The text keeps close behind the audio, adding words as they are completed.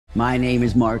My name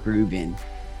is Mark Rubin,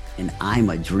 and I'm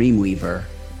a dream weaver.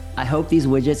 I hope these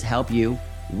widgets help you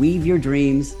weave your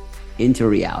dreams into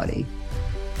reality.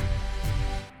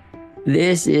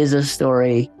 This is a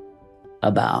story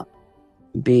about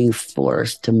being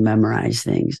forced to memorize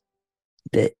things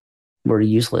that were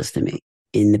useless to me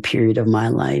in the period of my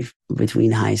life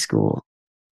between high school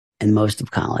and most of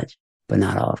college, but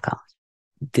not all of college.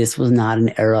 This was not an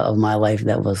era of my life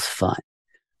that was fun.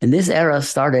 And this era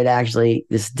started actually,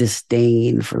 this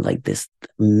disdain for like this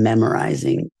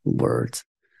memorizing words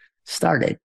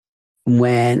started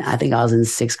when I think I was in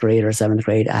sixth grade or seventh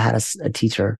grade. I had a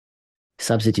teacher,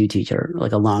 substitute teacher,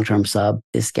 like a long-term sub.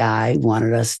 This guy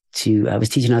wanted us to, was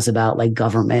teaching us about like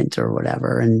government or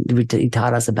whatever. And he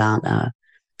taught us about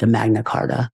the Magna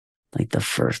Carta, like the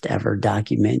first ever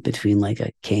document between like a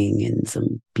king and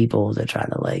some people to try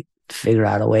to like figure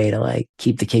out a way to like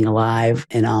keep the king alive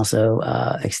and also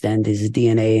extend his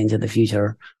DNA into the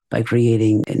future by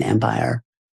creating an empire.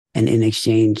 And in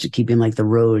exchange, keeping like the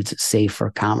roads safe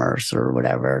for commerce or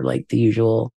whatever, like the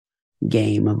usual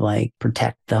game of like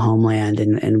protect the homeland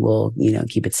and we'll,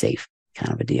 keep it safe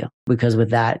kind of a deal. Because with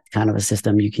that kind of a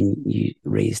system, you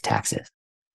raise taxes.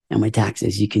 And with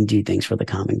taxes, you can do things for the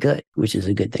common good, which is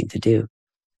a good thing to do.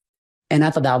 And I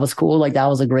thought that was cool. Like that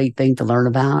was a great thing to learn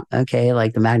about. Okay.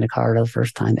 Like the Magna Carta, the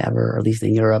first time ever, or at least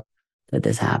in Europe, that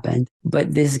this happened.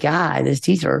 But this guy, this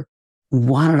teacher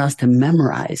wanted us to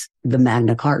memorize the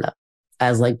Magna Carta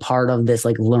as like part of this,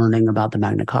 like learning about the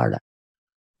Magna Carta.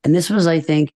 And this was, I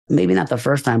think, maybe not the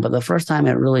first time, but the first time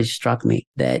it really struck me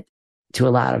that to a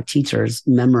lot of teachers,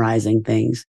 memorizing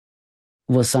things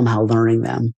was somehow learning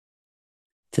them.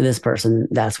 To this person,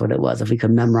 that's what it was. If we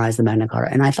could memorize the Magna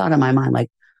Carta. And I thought in my mind, like,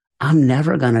 I'm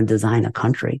never going to design a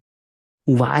country.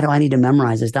 Why do I need to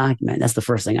memorize this document? That's the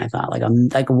first thing I thought. Like,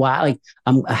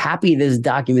 I'm happy this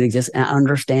document exists. And I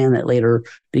understand that later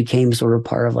became sort of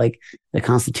part of like the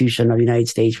Constitution of the United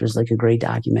States was like a great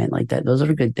document like that. Those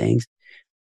are good things.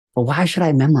 But why should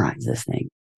I memorize this thing?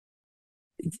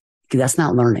 Because that's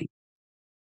not learning.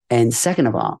 And second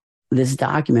of all, this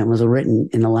document was written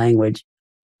in a language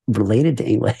related to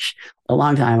English a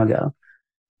long time ago.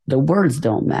 The words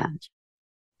don't match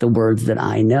the words that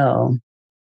I know.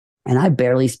 And I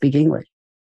barely speak English.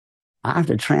 I have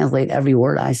to translate every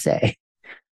word I say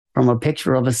from a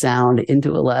picture of a sound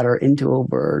into a letter, into a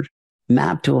word,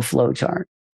 mapped to a flow chart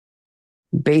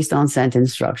based on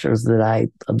sentence structures that I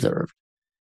observed.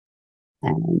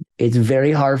 And it's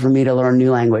very hard for me to learn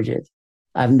new languages.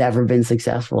 I've never been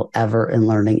successful ever in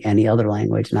learning any other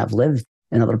language. And I've lived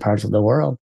in other parts of the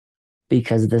world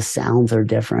because the sounds are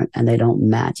different and they don't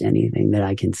match anything that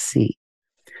I can see.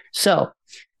 So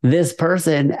this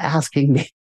person asking me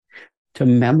to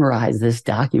memorize this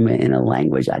document in a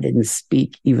language I didn't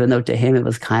speak, even though to him it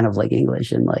was kind of like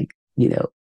English and like,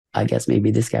 I guess maybe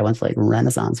this guy went to like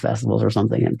Renaissance festivals or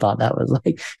something and thought that was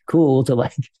like cool to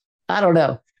like, I don't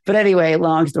know. But anyway,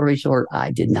 long story short,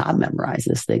 I did not memorize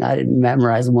this thing. I didn't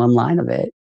memorize one line of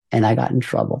it and I got in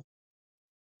trouble.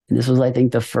 And this was, I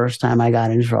think, the first time I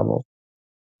got in trouble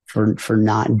for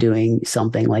not doing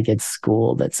something like at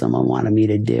school that someone wanted me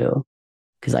to do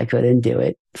because I couldn't do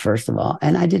it, first of all.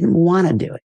 And I didn't want to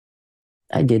do it.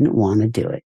 I didn't want to do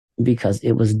it because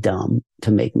it was dumb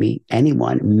to make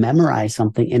anyone memorize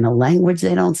something in a language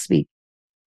they don't speak.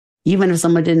 Even if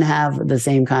someone didn't have the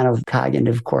same kind of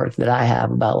cognitive quirk that I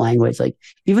have about language, like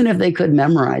even if they could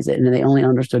memorize it and they only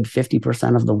understood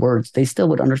 50% of the words, they still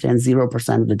would understand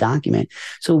 0% of the document.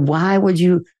 So why would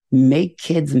you make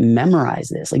kids memorize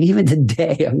this? Like even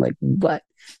today, I'm like, what?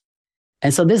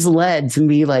 And so this led to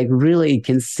me like really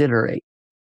considering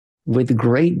with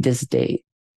great disdain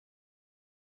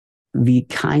the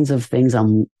kinds of things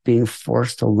I'm being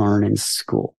forced to learn in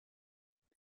school.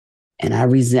 And I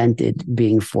resented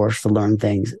being forced to learn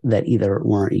things that either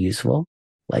weren't useful,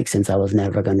 like since I was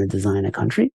never going to design a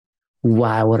country,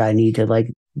 why would I need to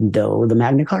like know the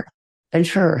Magna Carta? And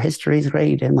sure, history is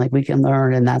great and like we can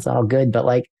learn and that's all good, but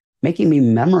like making me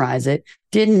memorize it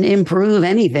didn't improve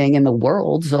anything in the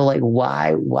world. So like,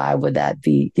 why would that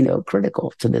be,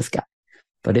 critical to this guy?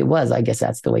 But it was, I guess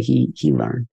that's the way he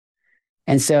learned.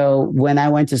 And so when I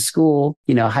went to school,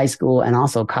 high school and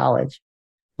also college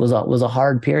was a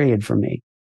hard period for me,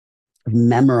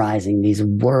 memorizing these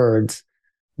words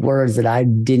that I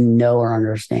didn't know or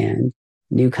understand,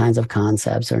 new kinds of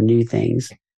concepts or new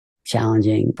things,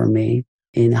 challenging for me.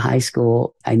 In high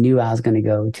school, I knew I was going to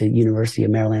go to University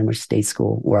of Maryland, which is state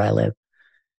school where I live.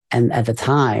 And at the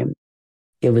time,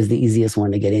 it was the easiest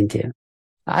one to get into.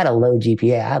 I had a low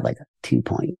GPA. I had like a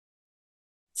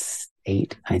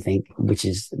 2.8, I think, which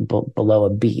is below a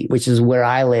B, which is where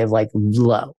I live, like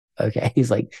low. Okay. He's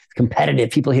like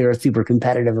competitive. People here are super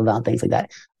competitive about things like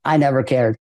that. I never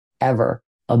cared ever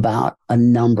about a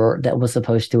number that was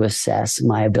supposed to assess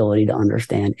my ability to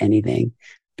understand anything,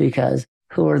 because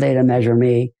who are they to measure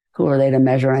me? Who are they to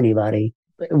measure anybody?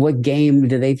 What game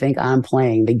do they think I'm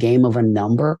playing? The game of a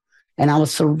number? And I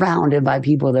was surrounded by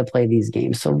people that play these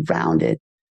games, surrounded.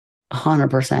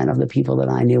 100% of the people that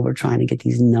I knew were trying to get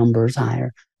these numbers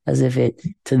higher, as if it,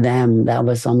 to them, that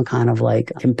was some kind of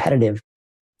like competitive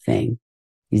thing,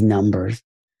 these numbers.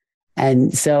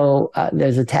 And so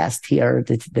there's a test here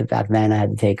that back then I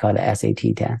had to take called a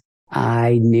SAT test.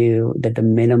 I knew that the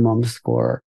minimum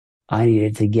score I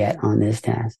needed to get on this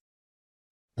test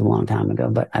a long time ago,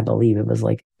 but I believe it was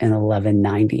like an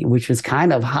 1190, which was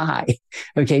kind of high.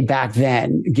 Okay. Back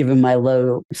then, given my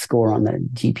low score on the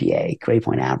GPA, grade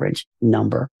point average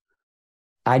number,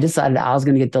 I decided I was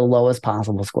going to get the lowest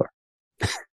possible score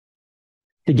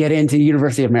to get into the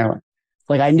University of Maryland.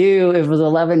 Like I knew if it was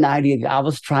 1190, I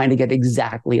was trying to get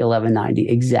exactly 1190.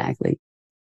 Exactly.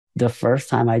 The first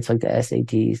time I took the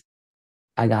SATs,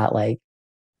 I got like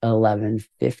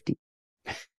 1150.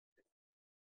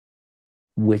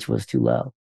 Which was too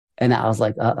low. And I was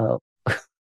like, uh-oh,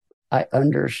 I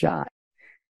undershot.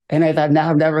 And I thought, now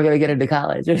I'm never going to get into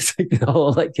college. It's like the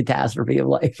whole like catastrophe of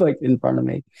life like in front of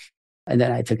me. And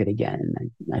then I took it again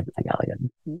and I got like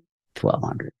a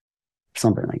 1200,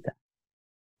 something like that.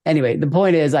 Anyway, the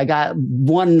point is I got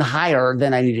one higher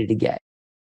than I needed to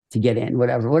get in,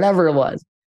 whatever it was.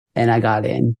 And I got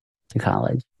in to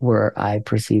college, where I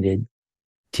proceeded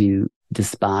to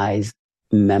despise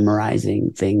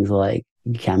memorizing things like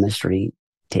chemistry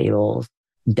tables,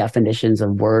 definitions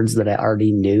of words that I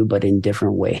already knew, but in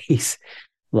different ways,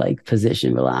 like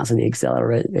position, velocity,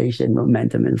 acceleration,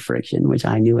 momentum, and friction, which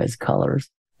I knew as colors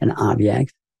and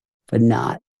objects, but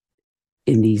not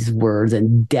in these words,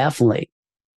 and definitely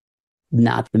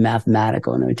not the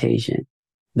mathematical notation,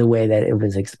 the way that it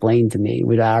was explained to me.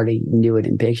 We already knew it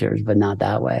in pictures, but not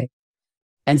that way.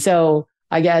 And so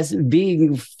I guess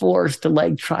being forced to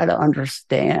like try to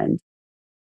understand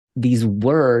these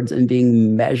words and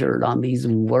being measured on these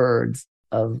words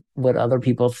of what other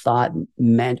people thought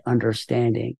meant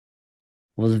understanding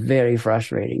was very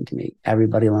frustrating to me.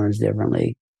 Everybody learns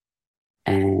differently.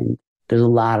 And there's a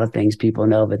lot of things people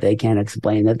know, but they can't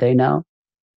explain that they know.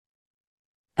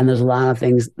 And there's a lot of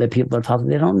things that people are taught that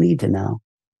they don't need to know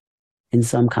in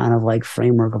some kind of like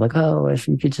framework of like, oh, if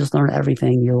you could just learn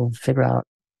everything, you'll figure out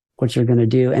what you're going to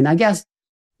do. And I guess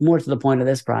more to the point of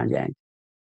this project,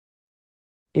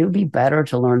 it would be better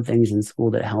to learn things in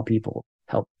school that help people,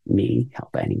 help me,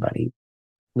 help anybody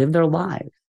live their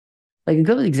lives. Like a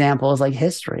good example is like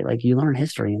history. Like you learn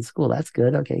history in school. That's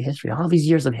good. Okay. History, all these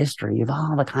years of history, of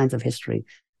all the kinds of history,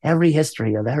 every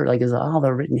history of every, like is all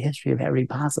the written history of every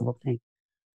possible thing.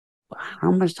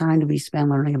 How much time do we spend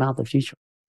learning about the future?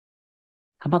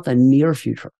 How about the near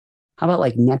future? How about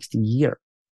like next year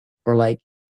or like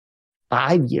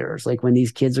 5 years, like when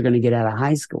these kids are going to get out of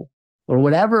high school or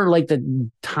whatever, like the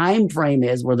time frame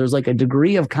is where there's like a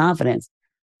degree of confidence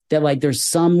that like there's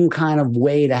some kind of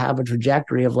way to have a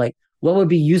trajectory of like what would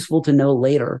be useful to know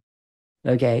later.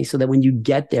 Okay. So that when you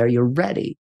get there, you're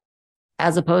ready,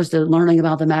 as opposed to learning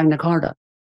about the Magna Carta.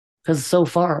 Because so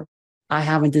far I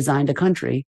haven't designed a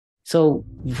country. So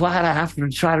why do I have to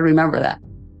try to remember that?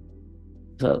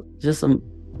 So just some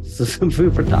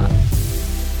food for thought.